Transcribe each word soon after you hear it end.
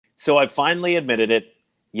So I finally admitted it.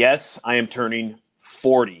 Yes, I am turning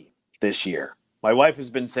 40 this year. My wife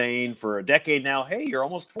has been saying for a decade now, hey, you're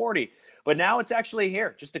almost 40. But now it's actually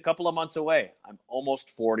here, just a couple of months away. I'm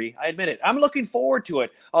almost 40. I admit it. I'm looking forward to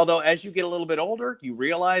it. Although as you get a little bit older, you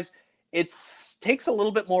realize it takes a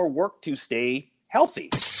little bit more work to stay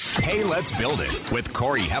healthy. Hey, let's build it with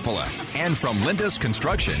Corey Heppola. And from Lindus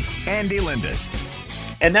Construction, Andy Lindus.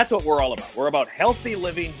 And that's what we're all about. We're about healthy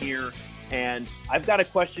living here. And I've got a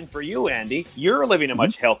question for you, Andy. You're living a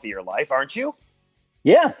much healthier life, aren't you?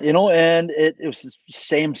 Yeah, and it was the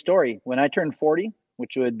same story. When I turned 40,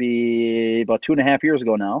 which would be about 2.5 years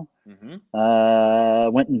ago now,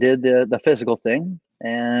 went and did the physical thing.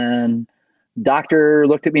 And doctor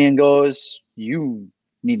looked at me and goes, you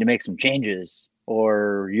need to make some changes,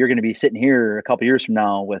 or you're going to be sitting here a couple years from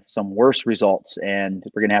now with some worse results, and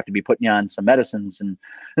we're going to have to be putting you on some medicines and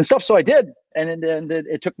stuff. So I did. And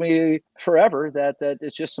it took me forever that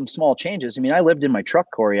it's just some small changes. I mean, I lived in my truck,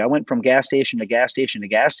 Corey. I went from gas station to gas station to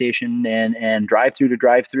gas station and drive through to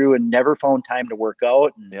drive through, and never found time to work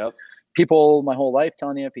out. And people my whole life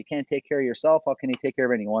telling you, if you can't take care of yourself, how can you take care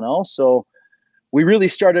of anyone else? So we really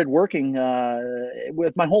started working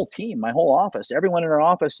with my whole team, my whole office. Everyone in our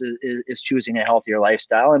office is choosing a healthier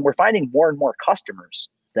lifestyle, and we're finding more and more customers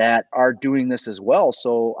that are doing this as well.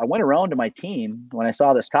 So I went around to my team when I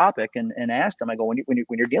saw this topic and asked them, I go, when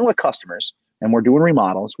you're dealing with customers and we're doing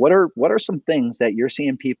remodels, what are some things that you're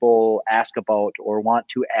seeing people ask about or want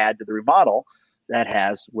to add to the remodel that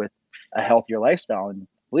has with a healthier lifestyle? And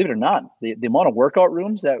believe it or not, the amount of workout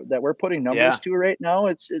rooms that we're putting numbers to right now,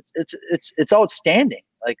 it's outstanding.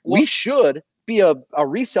 Like, we should be a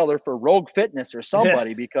reseller for Rogue Fitness or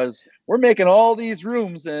somebody because we're making all these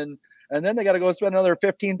rooms and then they got to go spend another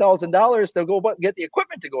 $15,000 to go get the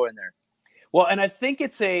equipment to go in there. Well, and I think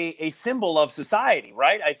it's a symbol of society,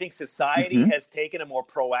 right? I think society has taken a more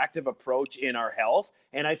proactive approach in our health.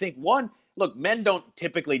 And I think look, men don't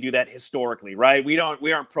typically do that historically, right? We aren't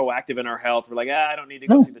proactive in our health. We're like, I don't need to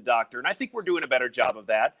go see the doctor. And I think we're doing a better job of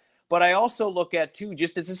that. But I also look at too,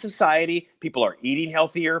 just as a society, people are eating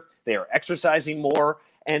healthier, they are exercising more,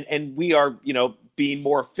 and we are, being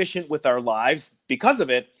more efficient with our lives because of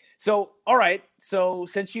it. So, all right. So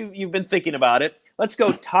since you've been thinking about it, let's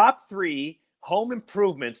go top 3 home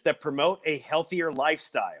improvements that promote a healthier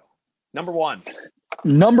lifestyle. Number one,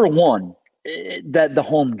 the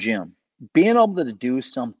home gym. Being able to do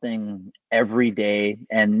something every day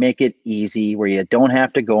and make it easy where you don't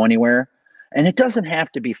have to go anywhere. And it doesn't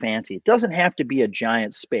have to be fancy. It doesn't have to be a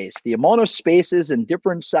giant space. The amount of spaces and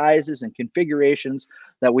different sizes and configurations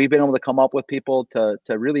that we've been able to come up with people to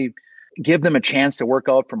really give them a chance to work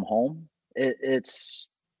out from home. It's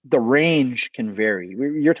the range can vary.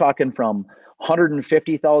 You're talking from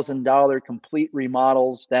 $150,000 complete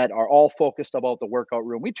remodels that are all focused about the workout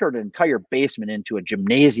room. We turned an entire basement into a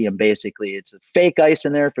gymnasium, basically. It's a fake ice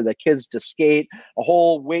in there for the kids to skate, a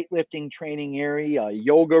whole weightlifting training area, a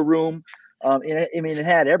yoga room. It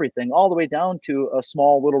had everything all the way down to a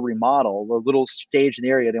small little remodel, a little stage in the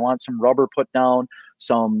area. They want some rubber put down,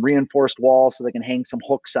 some reinforced walls so they can hang some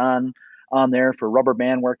hooks on there for rubber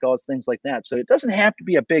band workouts, things like that. So it doesn't have to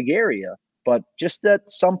be a big area, but just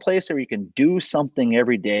that some place where you can do something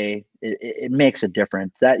every day, it makes a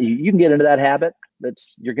difference. That you can get into that habit.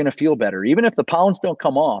 You're going to feel better. Even if the pounds don't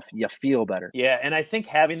come off, you feel better. Yeah. And I think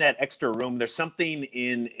having that extra room, there's something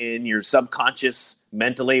in your subconscious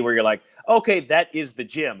mentally where you're like, okay, that is the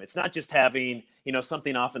gym. It's not just having,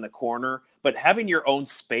 something off in the corner, but having your own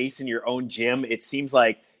space in your own gym. It seems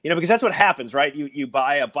like, because that's what happens, right? You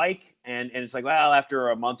buy a bike and it's like, well, after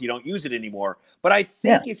a month, you don't use it anymore. But I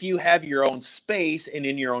think if you have your own space and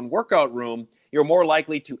in your own workout room, you're more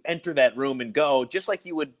likely to enter that room and go just like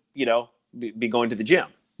you would, be going to the gym.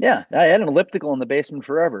 Yeah. I had an elliptical in the basement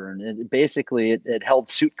forever. And it held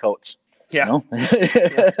suit coats. Yeah.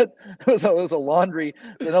 It was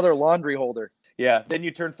another laundry holder. Yeah. Then you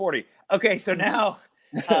turn 40. Okay. So now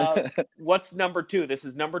what's number 2? This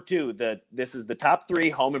is number 2. This is the top 3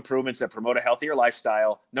 home improvements that promote a healthier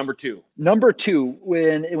lifestyle. Number 2,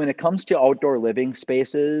 when it comes to outdoor living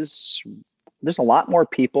spaces, there's a lot more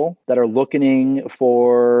people that are looking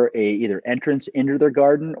for either entrance into their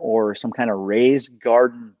garden or some kind of raised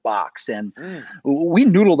garden box. And we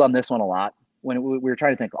noodled on this one a lot when we were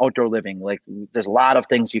trying to think outdoor living. Like, there's a lot of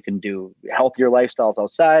things you can do, healthier lifestyles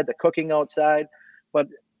outside, the cooking outside, but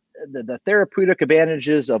the therapeutic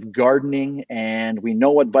advantages of gardening, and we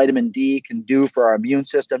know what vitamin D can do for our immune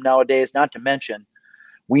system nowadays, not to mention,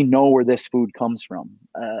 we know where this food comes from.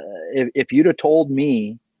 If you'd have told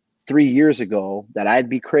me 3 years ago that I'd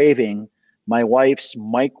be craving my wife's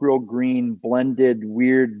microgreen blended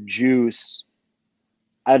weird juice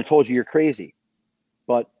I'd have told you you're crazy.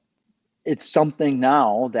 But it's something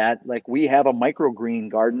now that, like, we have a microgreen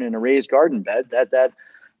garden and a raised garden bed that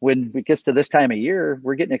when it gets to this time of year,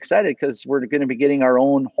 we're getting excited because we're going to be getting our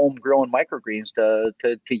own homegrown microgreens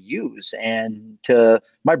to use. And to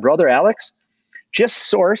my brother Alex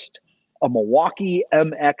just sourced a Milwaukee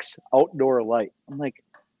MX outdoor light. I'm like,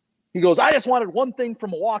 he goes, I just wanted one thing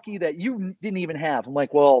from Milwaukee that you didn't even have. I'm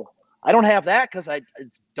like, well, I don't have that because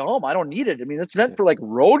it's dumb. I don't need it. I mean, it's meant for like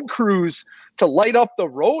road crews to light up the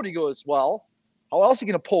road. He goes, well, how else are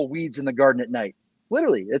you going to pull weeds in the garden at night?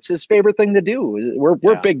 Literally, it's his favorite thing to do.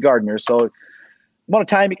 We're big gardeners. So the amount of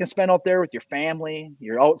time you can spend out there with your family,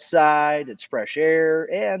 you're outside, it's fresh air,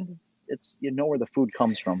 and it's, you know, where the food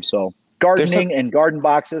comes from. So gardening and garden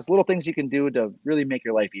boxes, little things you can do to really make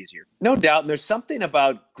your life easier. No doubt. And there's something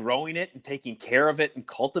about growing it and taking care of it and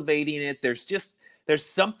cultivating it. There's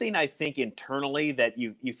something, I think, internally that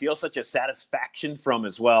you feel such a satisfaction from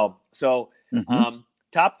as well. So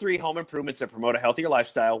top 3 home improvements that promote a healthier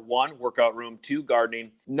lifestyle: 1, workout room; 2,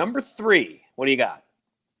 gardening. Number 3, what do you got?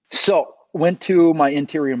 So went to my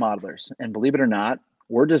interior modelers, and believe it or not,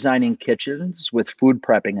 we're designing kitchens with food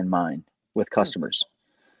prepping in mind with customers.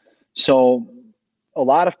 So a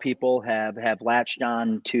lot of people have latched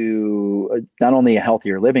on to not only a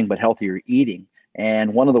healthier living, but healthier eating.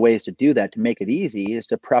 And one of the ways to do that, to make it easy, is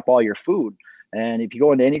to prep all your food. And if you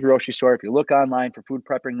go into any grocery store, if you look online for food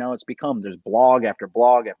prepping now, there's blog after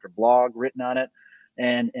blog after blog written on it.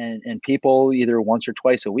 And people either once or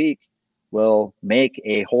twice a week will make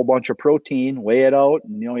a whole bunch of protein, weigh it out,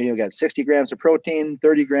 and you got 60 grams of protein,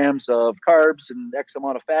 30 grams of carbs, and X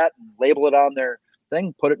amount of fat, and label it on their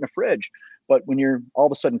thing, put it in the fridge. But when you're all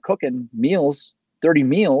of a sudden cooking meals, 30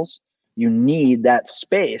 meals, you need that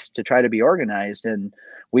space to try to be organized. And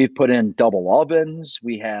we've put in double ovens.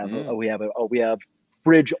 We have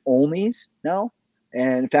fridge onlys now.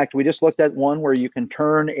 And in fact, we just looked at one where you can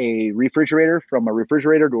turn a refrigerator from a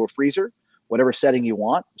refrigerator to a freezer, whatever setting you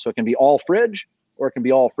want. So it can be all fridge or it can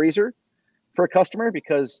be all freezer for a customer,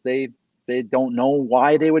 because they don't know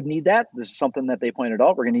why they would need that. This is something that they pointed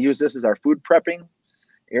out. We're going to use this as our food prepping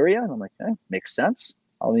area. And I'm like, makes sense.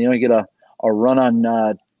 You get a run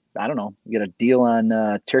on, you get a deal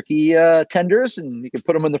on turkey tenders, and you can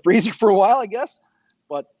put them in the freezer for a while, I guess.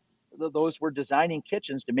 But those were designing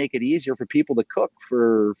kitchens to make it easier for people to cook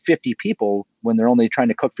for 50 people when they're only trying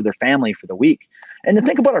to cook for their family for the week. And to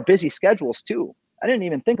think about our busy schedules too. I didn't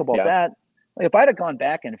even think about that. Like, if I'd have gone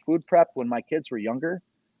back and food prep when my kids were younger,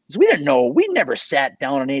 because we didn't know, we never sat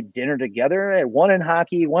down and ate dinner together. I had one in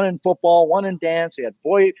hockey, one in football, one in dance. We had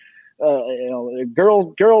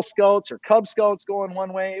Girl Scouts or Cub Scouts going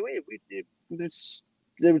one way.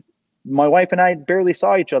 My wife and I barely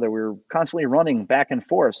saw each other. We were constantly running back and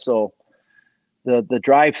forth. So the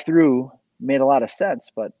drive-through made a lot of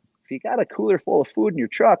sense. But if you got a cooler full of food in your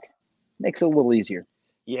truck, it makes it a little easier.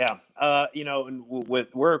 Yeah. And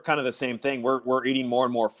we're kind of the same thing. We're eating more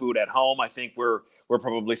and more food at home. I think we're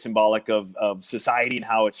probably symbolic of society and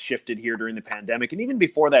how it's shifted here during the pandemic. And even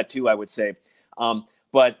before that too, I would say.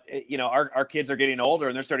 But our kids are getting older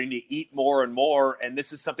and they're starting to eat more and more. And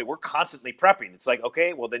this is something we're constantly prepping. It's like,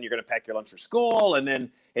 okay, well then you're going to pack your lunch for school, and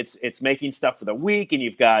then it's making stuff for the week, and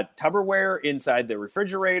you've got Tupperware inside the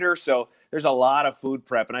refrigerator. So there's a lot of food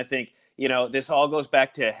prep. And I think, this all goes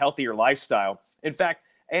back to a healthier lifestyle. In fact,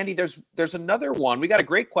 Andy, there's another one. We got a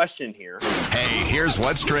great question here. Hey, here's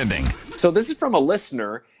what's trending. So this is from a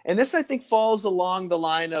listener, and this, I think, falls along the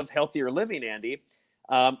line of healthier living, Andy.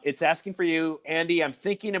 It's asking for you, Andy, I'm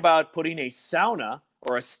thinking about putting a sauna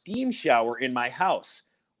or a steam shower in my house.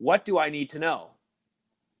 What do I need to know?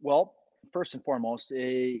 Well, first and foremost,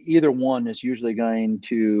 either one is usually going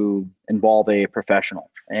to involve a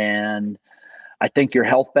professional. And I think your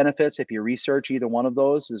health benefits, if you research either one of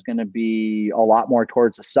those, is going to be a lot more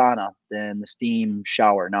towards the sauna than the steam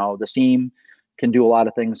shower. Now, the steam can do a lot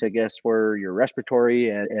of things, I guess, for your respiratory.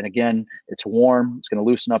 And again, it's warm. It's going to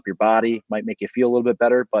loosen up your body, might make you feel a little bit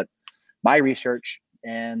better. But my research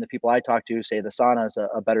and the people I talk to say the sauna is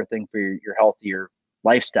a better thing for your healthier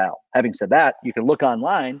lifestyle. Having said that, you can look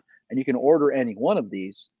online and you can order any one of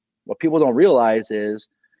these. What people don't realize is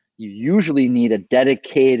you usually need a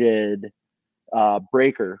dedicated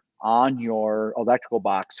breaker on your electrical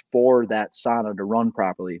box for that sauna to run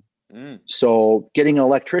properly. So getting an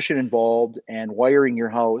electrician involved and wiring your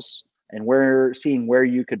house and seeing where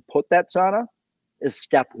you could put that sauna is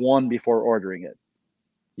step one before ordering it.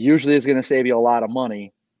 Usually it's going to save you a lot of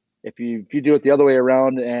money. If you do it the other way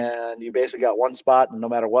around and you basically got one spot, and no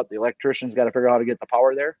matter what, the electrician's got to figure out how to get the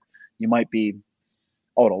power there, you might be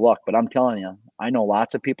out of luck. But I'm telling you, I know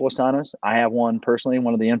lots of people with saunas. I have one personally,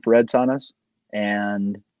 one of the infrared saunas,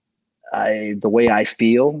 And the way I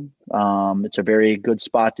feel, it's a very good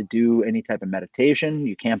spot to do any type of meditation.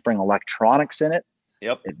 You can't bring electronics in it.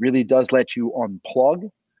 Yep. It really does let you unplug,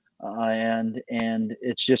 and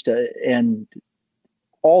it's just and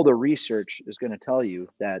all the research is going to tell you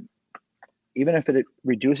that even if it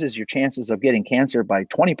reduces your chances of getting cancer by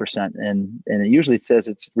 20%, and it usually says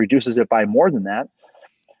it reduces it by more than that,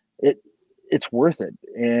 it's worth it.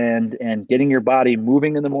 And getting your body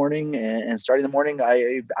moving in the morning and starting the morning,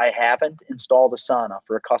 I haven't installed a sauna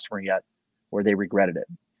for a customer yet where they regretted it.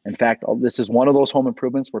 In fact, this is one of those home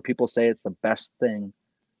improvements where people say it's the best thing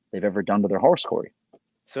they've ever done to their house, Corey.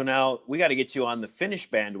 So now we got to get you on the Finnish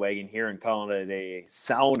bandwagon here and calling it a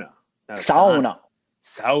sauna.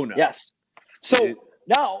 Sauna. Yes. So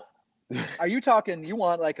now, are you talking, you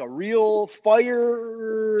want like a real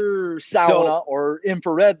fire sauna or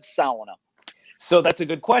infrared sauna? So that's a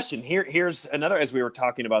good question. Here's another, as we were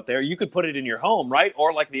talking about there, you could put it in your home, right?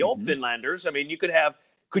 Or like the old Finlanders. I mean,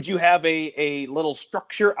 could you have a little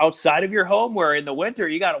structure outside of your home where in the winter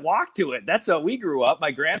you got to walk to it? That's how we grew up.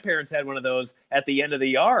 My grandparents had one of those at the end of the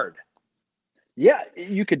yard. Yeah,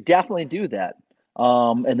 you could definitely do that.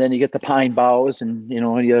 And then you get the pine boughs, and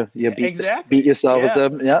you beat yourself with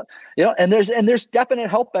them. Yeah. And there's definite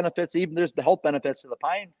health benefits. Even there's the health benefits to the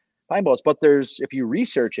pine boughs, but if you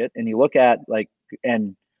research it and you look at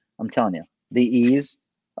and I'm telling you, the ease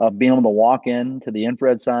of being able to walk into the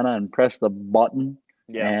infrared sauna and press the button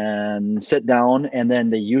and sit down, and then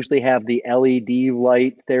they usually have the LED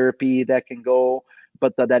light therapy that can go.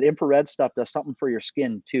 But that infrared stuff does something for your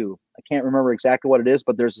skin too. I can't remember exactly what it is,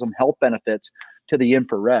 but there's some health benefits to the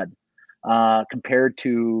infrared compared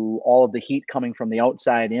to all of the heat coming from the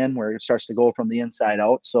outside in, where it starts to go from the inside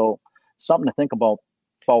out. So something to think about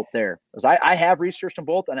there. Because I have researched them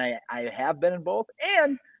both, and I have been in both.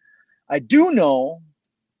 And I do know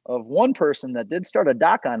of one person that did start a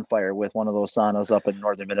dock on fire with one of those saunas up in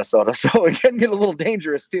northern Minnesota. So it can get a little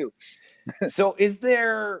dangerous too. So is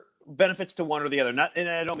there benefits to one or the other? Not, and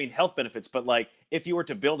I don't mean health benefits, but like if you were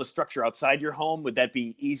to build a structure outside your home, would that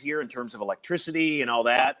be easier in terms of electricity and all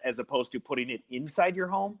that, as opposed to putting it inside your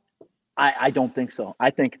home? I don't think so.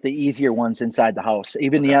 I think the easier one's inside the house.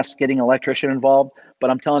 Even yes, getting an electrician involved,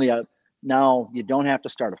 but I'm telling you, now you don't have to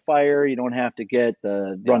start a fire. You don't have to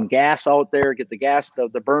run gas out there, get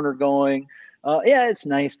the burner going. It's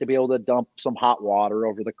nice to be able to dump some hot water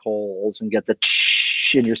over the coals and get the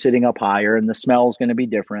and you're sitting up higher, and the smell is going to be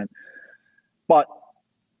different. But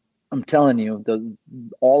I'm telling you,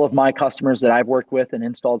 all of my customers that I've worked with and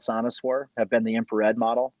installed saunas for have been the infrared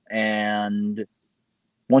model. And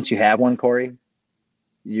once you have one, Corey,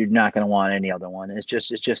 you're not going to want any other one. It's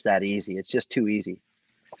just that easy. It's just too easy.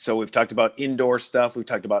 So we've talked about indoor stuff. We've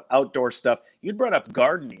talked about outdoor stuff. You brought up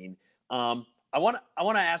gardening. I want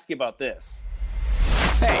to ask you about this.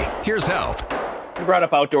 Hey, here's health. You brought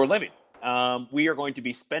up outdoor living. We are going to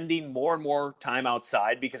be spending more and more time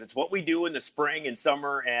outside because it's what we do in the spring and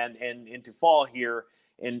summer and into fall here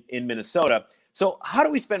in Minnesota. So how do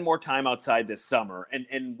we spend more time outside this summer?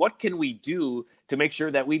 And what can we do to make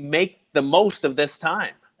sure that we make the most of this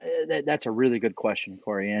time? That's a really good question,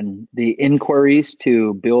 Corey. And the inquiries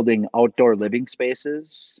to building outdoor living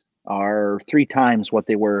spaces are 3 times what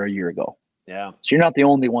they were a year ago. Yeah. So you're not the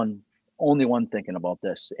only one thinking about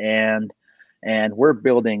this. And we're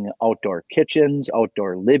building outdoor kitchens,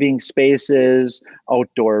 outdoor living spaces,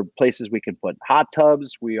 outdoor places we can put hot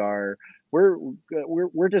tubs. We're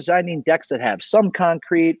designing decks that have some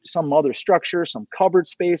concrete, some other structure, some covered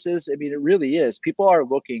spaces. I mean, it really is. People are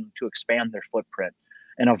looking to expand their footprint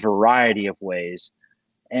in a variety of ways.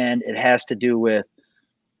 And it has to do with,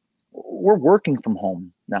 we're working from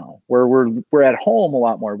home now. We're at home a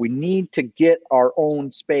lot more. We need to get our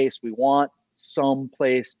own space. We want some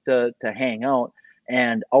place to hang out,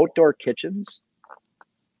 and outdoor kitchens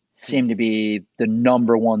seem to be the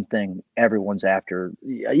number one thing everyone's after.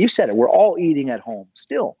 You said it, we're all eating at home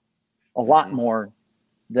still a lot more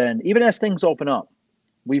than, even as things open up.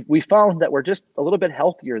 We found that we're just a little bit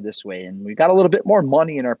healthier this way, and we got a little bit more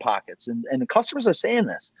money in our pockets, and the customers are saying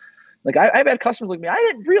this. Like I've had customers like me, I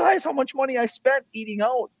didn't realize how much money I spent eating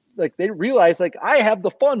out. Like they realize, like, I have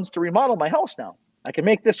the funds to remodel my house now. I can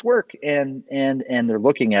make this work, and they're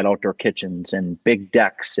looking at outdoor kitchens and big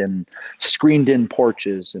decks and screened-in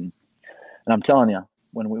porches, and I'm telling you,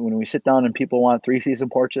 when we sit down and people want 3-season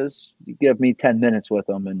porches, you give me 10 minutes with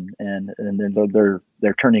them, and then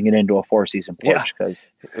they're turning it into a 4-season porch, because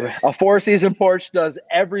a 4-season porch does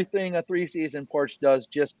everything a 3-season porch does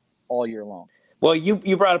just all year long. Well,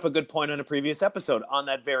 you brought up a good point on a previous episode on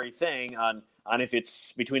that very thing on if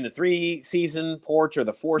it's between the 3-season porch or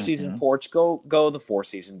the 4-season porch, go the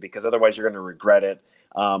 4-season, because otherwise you're going to regret it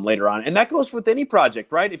later on. And that goes with any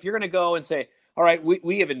project, right? If you're going to go and say, all right,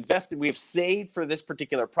 we have invested, we have saved for this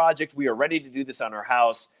particular project, we are ready to do this on our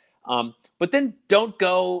house. But then don't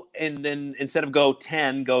go and then instead of go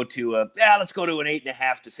 10, go to let's go to an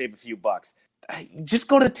 8.5 to save a few bucks. Just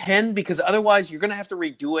go to 10, because otherwise you're going to have to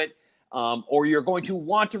redo it. Or you're going to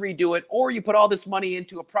want to redo it, or you put all this money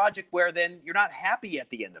into a project where then you're not happy at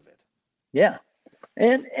the end of it. Yeah.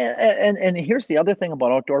 And here's the other thing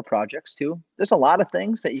about outdoor projects too. There's a lot of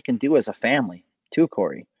things that you can do as a family too,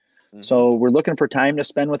 Corey. Mm-hmm. So we're looking for time to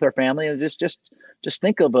spend with our family, and just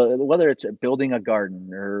think of whether it's building a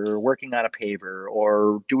garden or working on a paver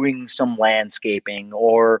or doing some landscaping,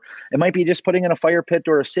 or it might be just putting in a fire pit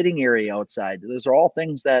or a sitting area outside. Those are all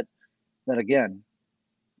things that again,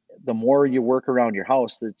 the more you work around your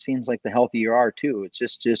house, it seems like the healthier you are too. It's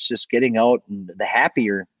just getting out, and the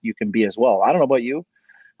happier you can be as well. I don't know about you.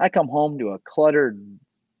 I come home to a cluttered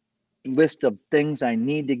list of things I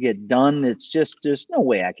need to get done. It's just, there's no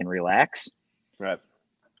way I can relax. Right.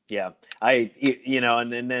 Yeah.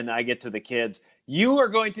 And then I get to the kids. You are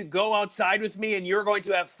going to go outside with me and you're going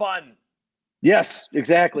to have fun. Yes,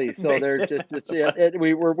 exactly. So they're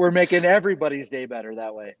we're making everybody's day better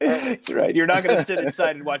that way. That's right. You're not going to sit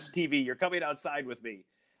inside and watch TV. You're coming outside with me.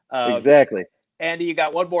 Exactly. Andy, you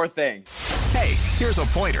got one more thing. Hey, here's a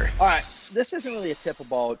pointer. All right. This isn't really a tip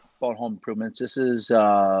about home improvements. This is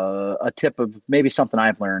a tip of maybe something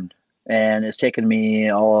I've learned, and it's taken me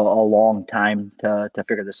a long time to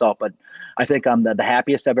figure this out. But I think I'm the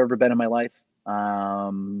happiest I've ever been in my life.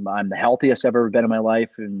 I'm the healthiest I've ever been in my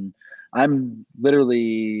life, and I'm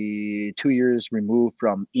literally 2 years removed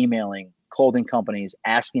from emailing clothing companies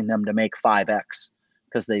asking them to make 5X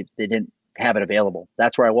because they didn't have it available.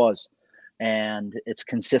 That's where I was. And it's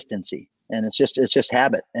consistency, and it's just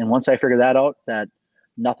habit. And once I figure that out, that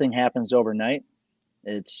nothing happens overnight.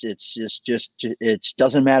 It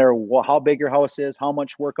doesn't matter how big your house is, how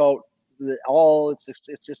much workout, it's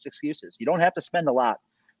just excuses. You don't have to spend a lot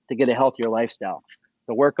to get a healthier lifestyle.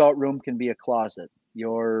 The workout room can be a closet.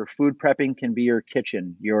 Your food prepping can be your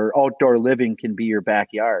kitchen. Your outdoor living can be your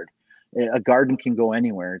backyard. A garden can go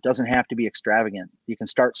anywhere. It doesn't have to be extravagant. You can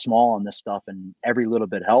start small on this stuff, and every little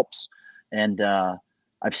bit helps. And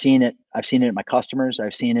I've seen it. I've seen it in my customers.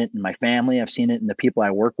 I've seen it in my family. I've seen it in the people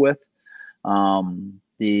I work with.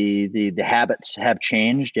 The habits have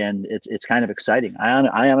changed, and it's kind of exciting.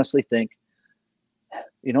 I honestly think,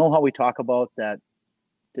 how we talk about that.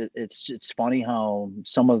 It's funny how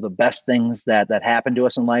some of the best things that happen to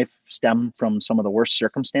us in life stem from some of the worst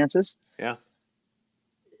circumstances. Yeah.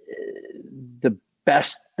 The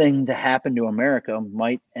best thing to happen to America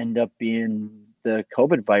might end up being the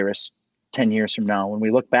COVID virus 10 years from now. When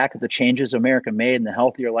we look back at the changes America made and the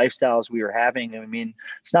healthier lifestyles we were having, I mean,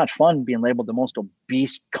 it's not fun being labeled the most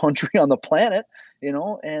obese country on the planet,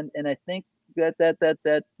 and I think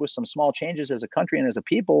that with some small changes as a country and as a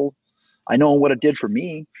people, I know what it did for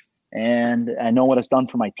me, and I know what it's done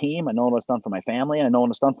for my team. I know what it's done for my family. I know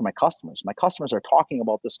what it's done for my customers. My customers are talking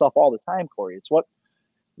about this stuff all the time, Corey.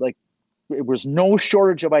 It was no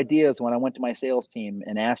shortage of ideas when I went to my sales team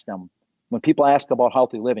and asked them, when people ask about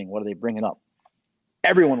healthy living, what are they bringing up?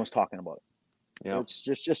 Everyone was talking about it. Yeah.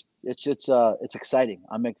 It's exciting.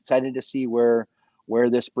 I'm excited to see where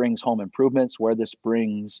this brings home improvements, where this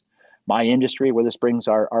brings my industry, where this brings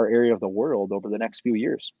our area of the world over the next few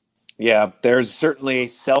years. Yeah, there's certainly a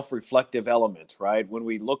self-reflective element, right? When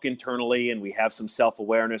we look internally and we have some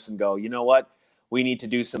self-awareness and go, you know what, we need to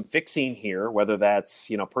do some fixing here, whether that's,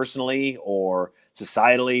 personally or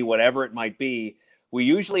societally, whatever it might be, we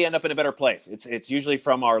usually end up in a better place. It's usually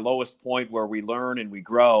from our lowest point where we learn and we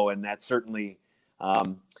grow. And that's certainly,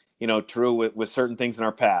 true with certain things in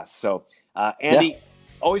our past. So, Andy,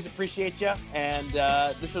 always appreciate you. And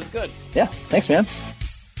this was good. Yeah, thanks, man.